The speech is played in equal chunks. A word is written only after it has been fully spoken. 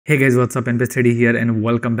Hey guys, what's up? NP3d here and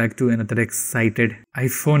welcome back to another excited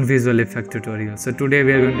iPhone visual effect tutorial. So today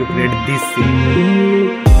we are going to create this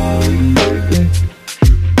scene.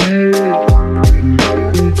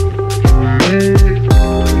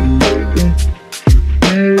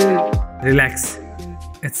 Relax,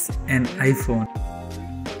 it's an iPhone.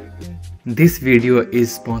 This video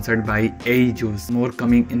is sponsored by Aejuice. More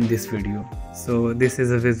coming in this video. So this is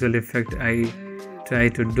a visual effect I try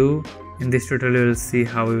to do. In this tutorial, we'll see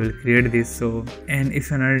how we will create this. And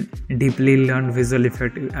if you're not deeply learned visual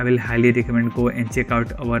effect, I will highly recommend go and check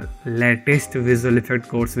out our latest visual effect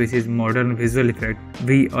course, which is modern visual effect.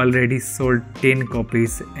 We already sold 10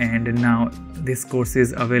 copies and now this course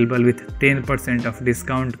is available with 10% of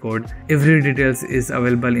discount code. Every details is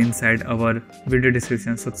available inside our video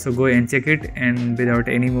description. So go and check it, and without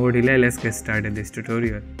any more delay, let's get started this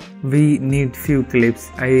tutorial. We need few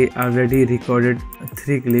clips. I already recorded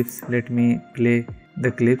 3 clips. Let me play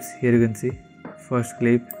the clips. Here you can see first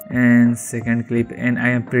clip and second clip, and I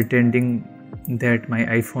am pretending that my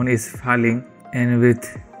iPhone is falling, and with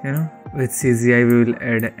CGI we will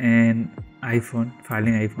add an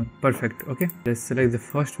falling iPhone. Perfect. Okay, let's select the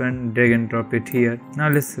first one, drag and drop it here. Now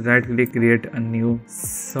let's right click, create a new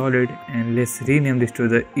solid, and let's rename this to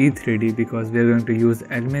the E3D because we are going to use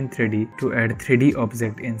Element3d to add 3D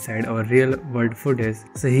object inside our real world footage.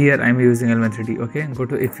 So here I'm using Element3d. Okay, go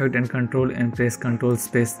to effect and control and press control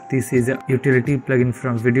space. This is a utility plugin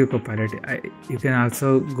from Video Copilot. You can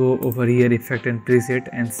also go over here, effect and preset,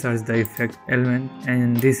 and search the effect element,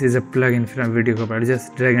 and this is a plugin from Video Copilot.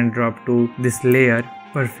 Just drag and drop to this layer.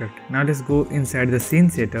 Perfect. Now let's go inside the scene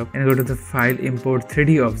setup and go to the file, import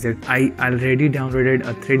 3D object. I already downloaded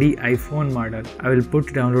a 3D iPhone model. I will put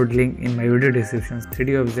download link in my video description.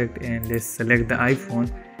 3D object, and let's select the iPhone,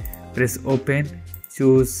 press open,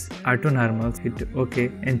 choose auto normal, hit OK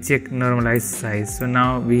and check normalize size. So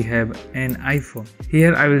now we have an iPhone.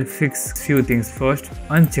 Here I will fix few things. First,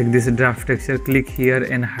 uncheck this draft texture, click here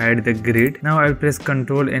and hide the grid. Now I will press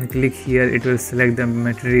Ctrl and click here. It will select the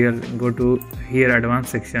material. Go to here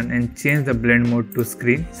advanced section and change the blend mode to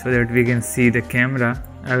screen so that we can see the camera.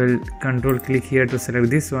 I will control click here to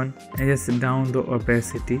select this one and just down the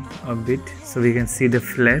opacity a bit so we can see the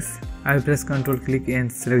flash. I will press control click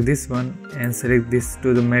and select this one and select this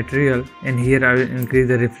to the material, and here I will increase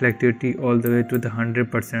the reflectivity all the way to the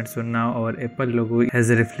 100%. So now our Apple logo has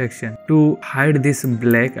a reflection. To hide this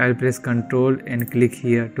black, I will press control and click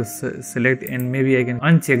here to select, and maybe I can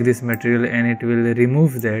uncheck this material and it will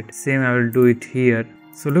remove that. Same I will do it here.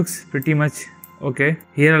 So looks pretty much okay.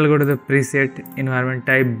 Here I'll go to the preset, environment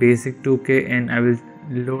type basic 2K, and I will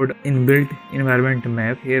load inbuilt environment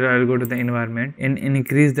map. Here I'll go to the environment and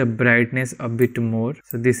increase the brightness a bit more.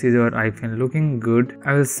 So this is our iPhone looking good.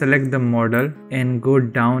 I will select the model and go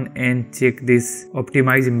down and check this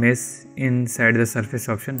optimize mesh inside the surface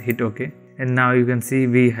option, hit OK. And now you can see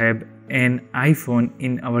we have an iPhone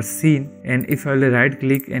in our scene. And if I will right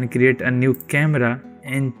click and create a new camera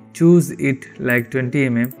and choose it like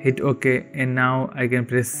 20mm, hit OK, and now I can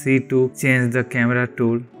press C to change the camera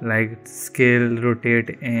tool like scale,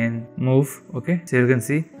 rotate and move. Okay, so you can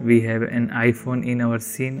see we have an iPhone in our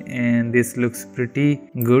scene and this looks pretty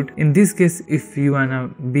good. In this case, if you wanna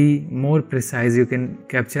be more precise, you can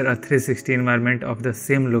capture a 360 environment of the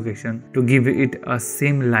same location to give it a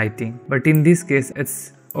same lighting, but in this case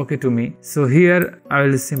it's okay to me. So here I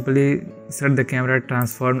will simply select the camera,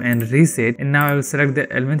 transform and reset, and now I will select the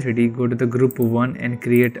Element3d, go to the group 1 and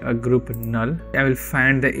create a group null. I will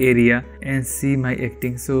find the area and see my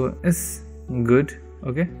acting, so it's good.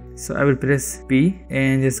 Okay, so I will press P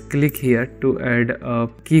and just click here to add a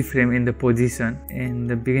keyframe in the position. In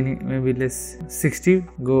the beginning, maybe let's 60,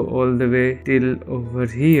 go all the way till over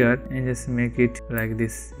here and just make it like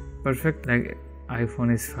this. Perfect, like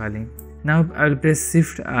iPhone is falling. Now I will press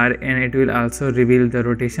Shift R and it will also reveal the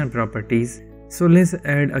rotation properties. So let's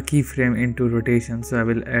add a keyframe into rotation. So I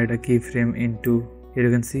will add a keyframe into, here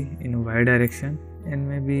you can see, in Y direction and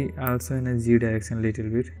maybe also in a Z direction a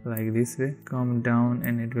little bit, like this way. Come down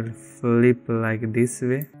and it will flip like this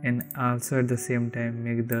way, and also at the same time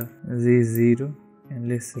make the Z 0, and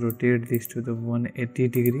let's rotate this to the 180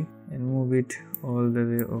 degree and move it all the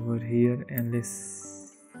way over here, and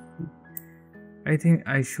I think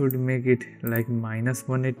I should make it like minus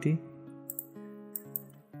 180.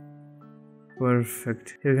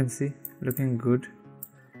 Perfect. You can see looking good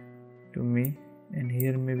to me. And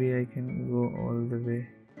here maybe I can go all the way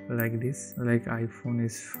like this, like iPhone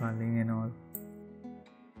is falling and all.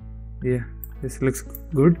 Yeah, this looks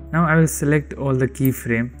good. Now I will select all the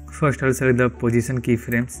keyframe. First I will select the position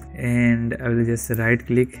keyframes and I will just right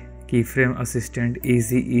click, keyframe assistant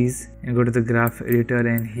easy ease and go to the graph editor,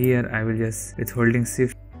 and here I will just with holding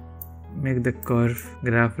shift make the curve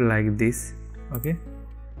graph like this. Okay,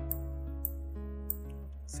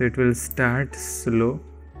 so it will start slow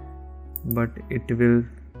but it will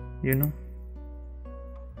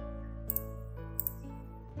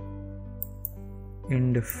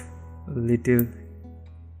end little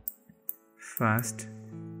fast.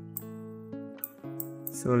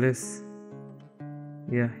 So let's,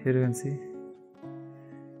 yeah, here you can see.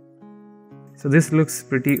 So this looks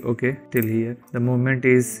pretty okay till here. The movement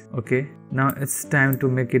is okay. Now it's time to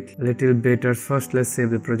make it little better. First let's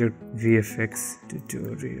save the project VFX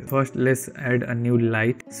tutorial. First let's add a new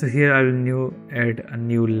light. So here I will add a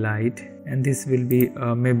new light, and this will be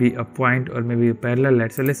maybe a point or maybe a parallel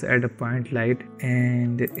light. So let's add a point light,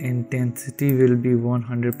 and intensity will be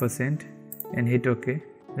 100% and hit OK.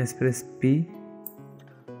 Let's press P.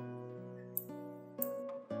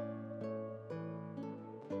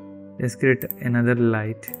 Let's create another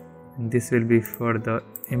light, and this will be for the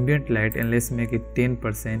ambient light, and let's make it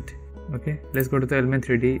 10%. Okay, let's go to the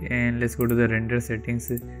Element3d and let's go to the render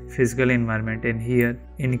settings, physical environment, and here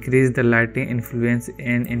increase the lighting influence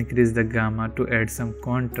and increase the gamma to add some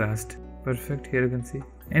contrast. Perfect, here you can see.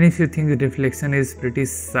 And if you think the reflection is pretty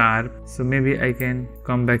sharp, so maybe I can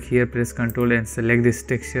come back here, press Ctrl and select this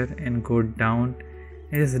texture and go down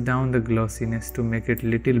and just down the glossiness to make it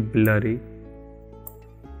little blurry.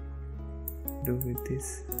 Do with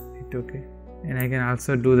this, hit OK. And I can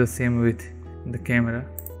also do the same with the camera.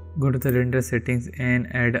 Go to the render settings and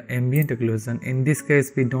add ambient occlusion. In this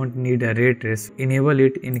case we don't need a ray trace. Enable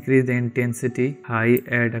it, increase the intensity, high,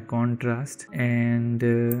 add a contrast, and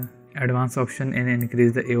advanced option, and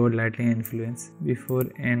increase the AO lighting influence before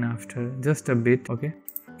and after just a bit. Okay,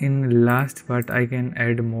 in last part I can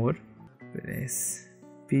add more. Press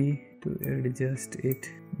P to adjust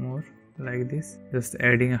it more like this, just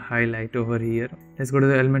adding a highlight over here. Let's go to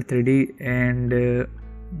the Element3d and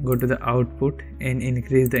go to the output and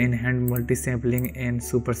increase the enhanced multi-sampling and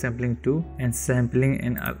super sampling 2 and sampling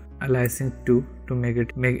and aliasing 2 to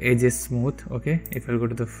make edges smooth. Okay, if I go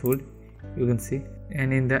to the full, you can see.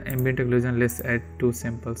 And in the ambient occlusion, let's add 2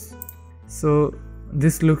 samples. So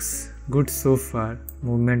this looks good so far.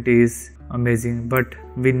 Movement is amazing, but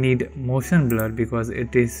we need motion blur because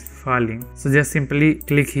it is falling. So just simply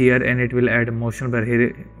click here and it will add motion blur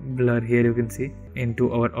here you can see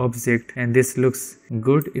into our object, and this looks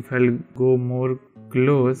good. If I'll go more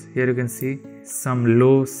close, here you can see some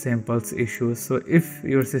low samples issues. So if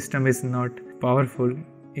your system is not powerful,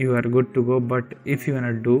 you are good to go. But if you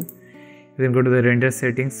wanna do, you can go to the render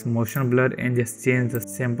settings, motion blur, and just change the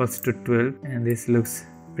samples to 12, and this looks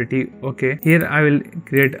pretty okay. Here I will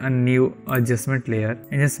create a new adjustment layer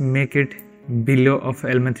and just make it below of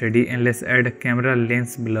Element3d, and let's add a camera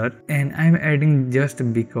lens blur, and I'm adding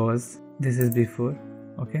just because this is before.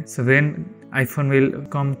 Okay, so when iPhone will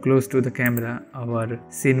come close to the camera, our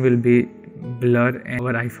scene will be blurred and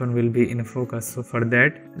our iPhone will be in focus. So for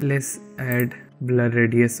that, let's add blur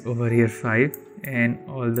radius over here 5 and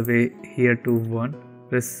all the way here to 1.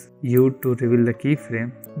 Press U to reveal the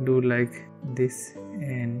keyframe. Do like this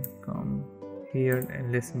and come here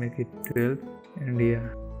and let's make it 12, and yeah,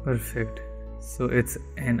 perfect. So it's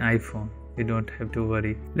an iPhone, you don't have to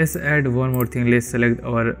worry. Let's add one more thing. Let's select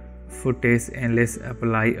our footage and let's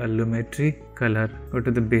apply a lumetri color. Go to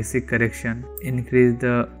the basic correction, increase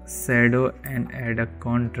the shadow and add a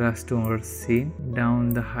contrast to our scene.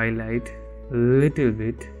 Down the highlight little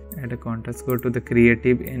bit, add a contrast. Go to the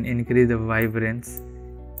creative and increase the vibrance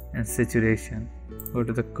and saturation. Go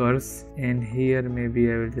to the curves, and here maybe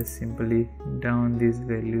I will just simply down these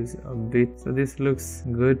values a bit. So this looks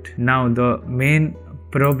good. Now the main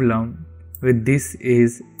problem with this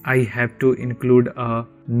is I have to include a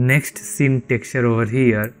next scene texture over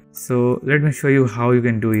here. So let me show you how you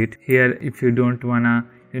can do it. Here, if you don't wanna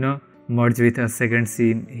merge with a second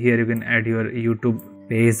scene, here you can add your YouTube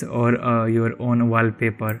page or your own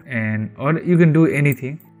wallpaper, or you can do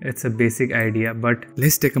anything. It's a basic idea, but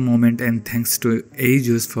let's take a moment and thanks to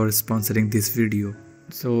Aejuice for sponsoring this video.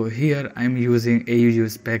 So here I'm using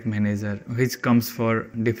Aejuice Pack Manager, which comes for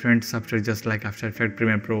different software just like After Effects,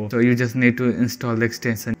 Premiere Pro. So you just need to install the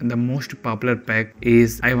extension. The most popular pack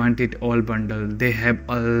is I Want It All bundle. They have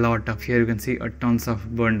a lot of, here you can see a tons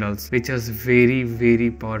of bundles, which is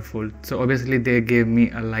very powerful. So obviously they gave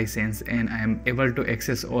me a license and I am able to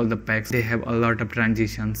access all the packs. They have a lot of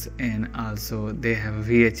transitions, and also they have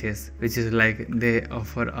VHS, which is like they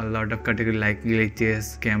offer a lot of category like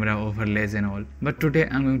glitches, camera overlays and all. But today Okay,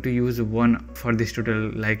 I'm going to use one for this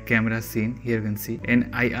tutorial, like camera scene. Here you can see, and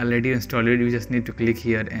I already installed it. You just need to click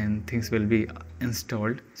here and things will be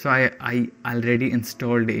installed. So I already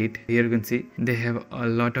installed it. Here you can see they have a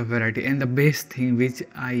lot of variety, and the best thing which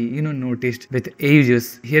I noticed with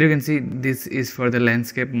Aejuice, here you can see this is for the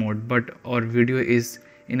landscape mode, but our video is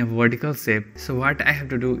in a vertical shape. So what I have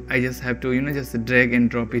to do, I just have to just drag and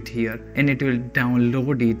drop it here, and it will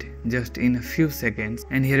download it just in a few seconds.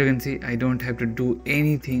 And here you can see I don't have to do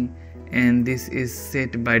anything, and this is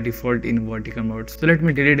set by default in vertical mode. So let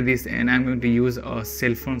me delete this, and I'm going to use a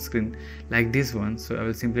cell phone screen like this one. So I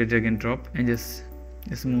will simply drag and drop and just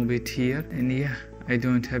move it here, and yeah, I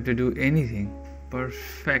don't have to do anything.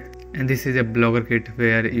 Perfect. And this is a blogger kit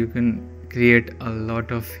where you can create a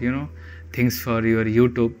lot of things for your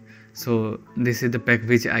YouTube. So this is the pack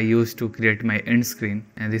which I use to create my end screen,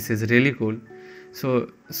 and this is really cool. So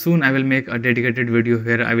soon I will make a dedicated video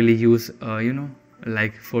where I will use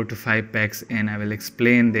like 4 to 5 packs, and I will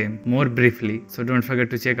explain them more briefly. So don't forget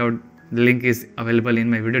to check out. The link is available in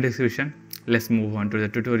my video description. Let's move on to the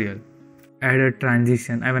tutorial. Add a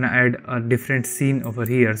transition. I want to add a different scene over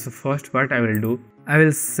here. So first what I will do, I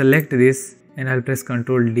will select this and I'll press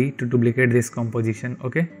Ctrl D to duplicate this composition.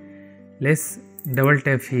 Okay, let's double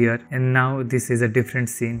tap here, and now this is a different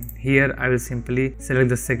scene. Here I will simply select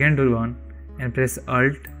the second one and press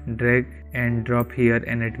Alt, drag and drop here,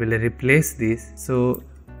 and it will replace this. So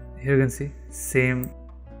here you can see same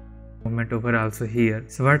movement over also here.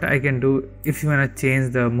 So what I can do, if you want to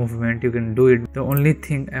change the movement, you can do it. The only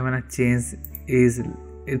thing I want to change is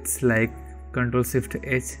it's like Ctrl Shift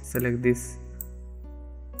H, select this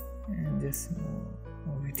and just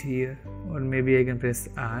move it here, or maybe I can press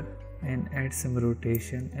R and add some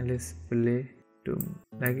rotation, and let's play to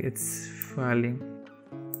like it's falling.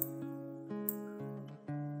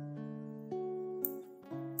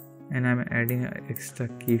 And I'm adding an extra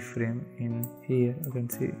keyframe in here. You can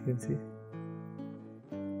see.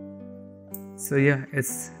 So yeah,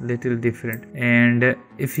 it's little different. And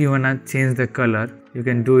if you wanna change the color, you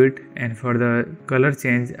can do it. And for the color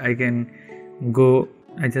change,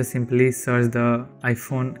 I just simply search the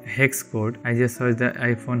iPhone hex code. I just search the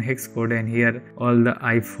iPhone hex code, and here all the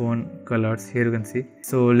iPhone colors. Here you can see.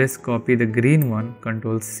 So let's copy the green one.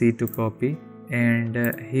 Ctrl C to copy, and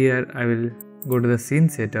here I will go to the scene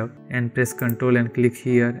setup and press Ctrl and click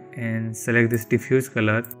here and select this diffuse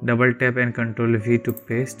color. Double tap and Ctrl V to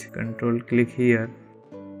paste. Ctrl click here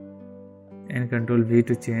and Ctrl V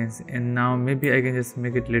to change. And now maybe I can just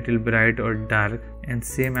make it little bright or dark, and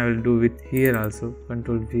same I will do with here also.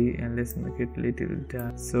 Ctrl V and let's make it little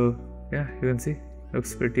dark. So yeah, you can see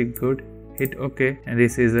looks pretty good. Hit OK, and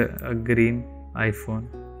this is a green iPhone.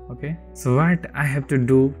 Okay, so what I have to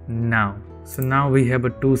do now, so now we have a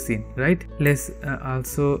 2 scene, right? Let's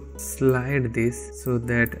also slide this so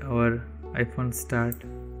that our iPhone start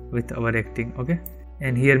with our acting. Okay,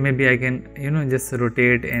 and here maybe I can just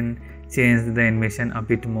rotate and change the animation a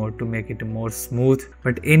bit more to make it more smooth.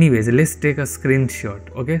 But anyways, let's take a screenshot.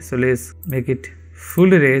 Okay, so let's make it full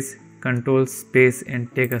raise, Control space,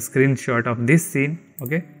 and take a screenshot of this scene.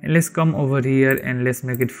 Okay, and let's come over here and let's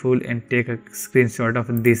make it full and take a screenshot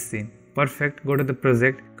of this scene. Perfect. Go to the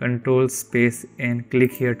project, Control space, and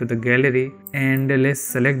click here to the gallery, and let's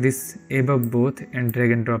select this above both and drag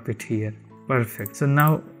and drop it here. Perfect. So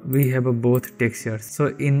now we have a both textures. So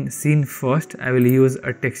in scene first, I will use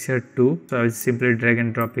a texture 2. So I will simply drag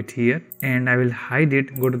and drop it here, and I will hide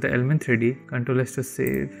it. Go to the Element3d, Control S to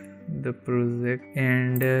save the project,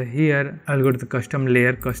 and here I'll go to the custom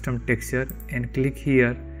layer, custom texture, and click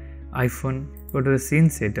here iPhone. Go to the scene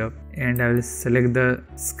setup, and I will select the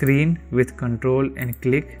screen with Control and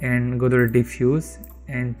click, and go to the diffuse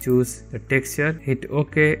and choose the texture. Hit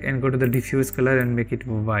OK and go to the diffuse color and make it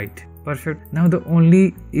white. Perfect. Now the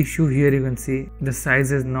only issue here, you can see the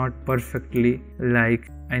size is not perfectly like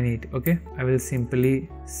I need. Okay, I will simply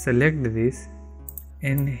select this,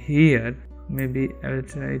 and here maybe I will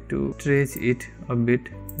try to stretch it a bit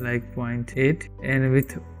like 0.8, and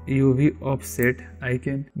with UV offset I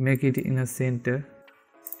can make it in a center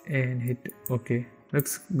and hit OK.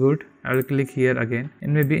 Looks good. I will click here again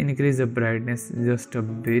and maybe increase the brightness just a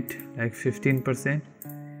bit like 15%.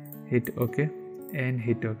 Hit OK and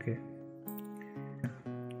hit OK.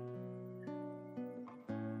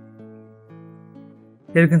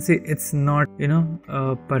 Here you can see it's not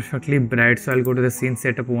perfectly bright, so I'll go to the scene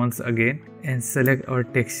setup once again and select our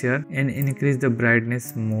texture and increase the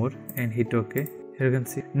brightness more and hit OK. Here you can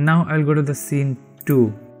see. Now I'll go to the scene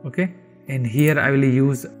 2. Okay, and here I will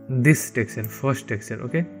use this texture, first texture.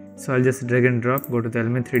 Okay, so I'll just drag and drop, go to the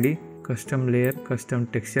Element3d, custom layer, custom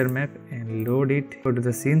texture map, and load it. Go to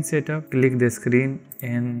the scene setup, click the screen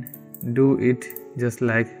and do it just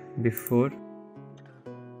like before.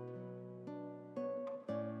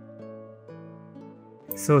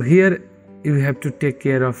 So here you have to take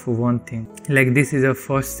care of one thing, like this is a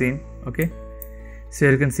first scene. Okay, so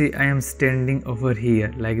you can see I am standing over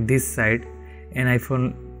here like this side, and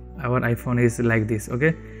our iPhone is like this.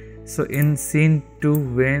 Okay, so in scene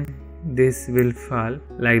 2, when this will fall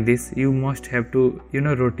like this, you must have to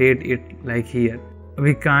rotate it like here.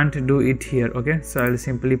 We can't do it here. Okay, so I will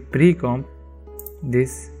simply pre-comp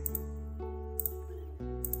this.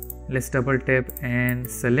 Let's double tap and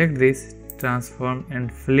select this, transform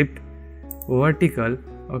and flip vertical.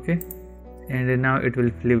 Okay, and now it will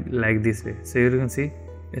flip like this way. So you can see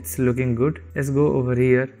it's looking good. Let's go over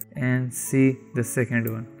here and see the second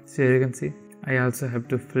one. So you can see I also have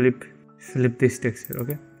to flip this texture.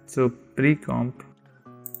 Okay, so pre-comp,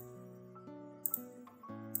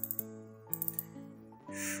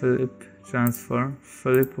 flip, transform,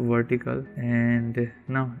 flip vertical, and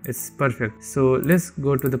now it's perfect. So let's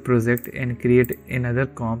go to the project and create another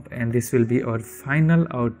comp, and this will be our final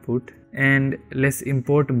output. And let's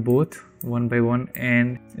import both one by one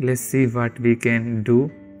and let's see what we can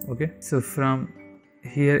do. Okay, so from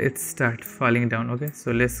here it starts falling down. Okay,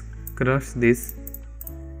 so let's crush this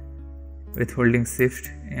with holding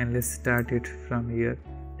shift and let's start it from here.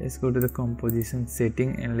 Let's go to the composition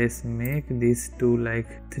setting and let's make this to like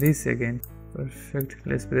 3 seconds. Perfect.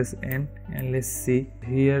 Let's press N and let's see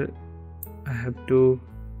here. I have to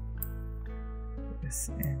press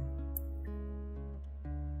N.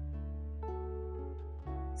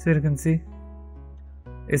 So you can see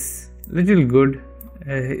it's little good.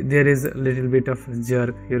 There is a little bit of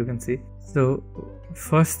jerk, you can see. So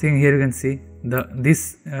first thing here, you can see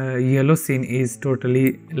this yellow scene is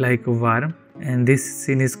totally like warm, and this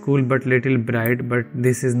scene is cool but little bright, but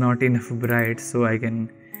this is not enough bright. So I can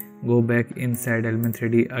go back inside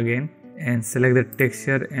Element3d again and select the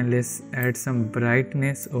texture, and let's add some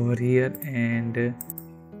brightness over here, and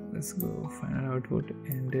let's go final output,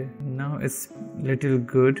 and now it's little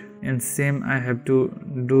good. And same I have to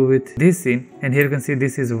do with this scene, and here you can see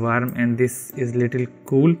this is warm and this is little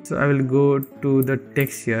cool. So I will go to the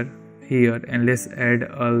texture here and let's add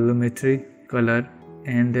a lumetri color,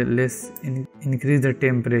 and let's increase the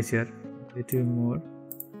temperature a little more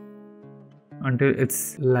until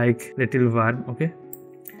it's like little warm. Okay,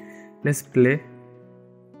 let's play.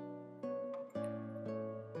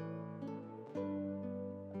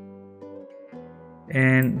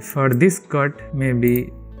 And for this cut,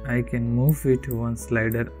 maybe I can move it one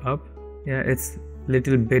slider up. Yeah, it's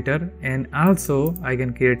little better. And also I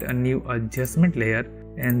can create a new adjustment layer,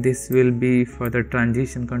 and this will be for the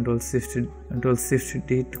transition. Control shift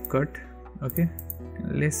D to cut. Okay,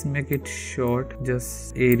 let's make it short,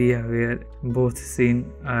 just area where both scenes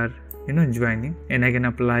are joining, and I can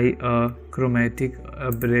apply a chromatic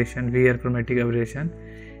aberration, VR chromatic aberration,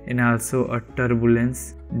 and also a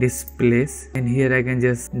turbulence displace. And here I can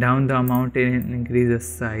just down the amount and increase the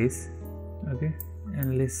size. Okay,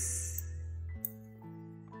 and let's,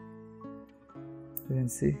 you can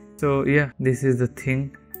see. So yeah, this is the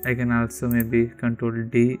thing. I can also maybe Control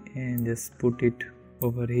D and just put it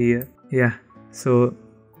over here. Yeah, so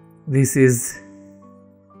this is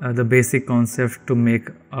the basic concept to make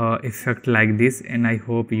a effect like this, and I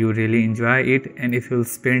hope you really enjoy it. And if you'll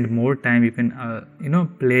spend more time, you can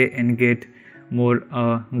play and get more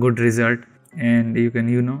good result, and you can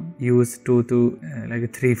use 2 to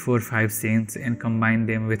like 3, 4, 5 scenes and combine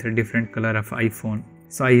them with a different color of iPhone.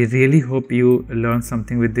 So I really hope you learned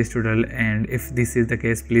something with this tutorial, and if this is the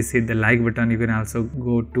case, please hit the like button. You can also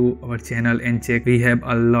go to our channel and check. We have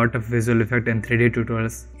a lot of visual effect and 3D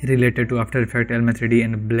tutorials related to After Effects, Element3d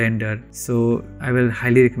and Blender. So I will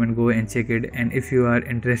highly recommend go and check it, and if you are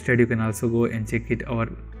interested, you can also go and check it our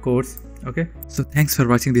course. Okay, so thanks for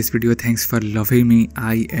watching this video. Thanks for loving me.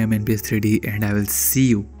 I am NBS3D, and I will see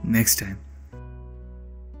you next time.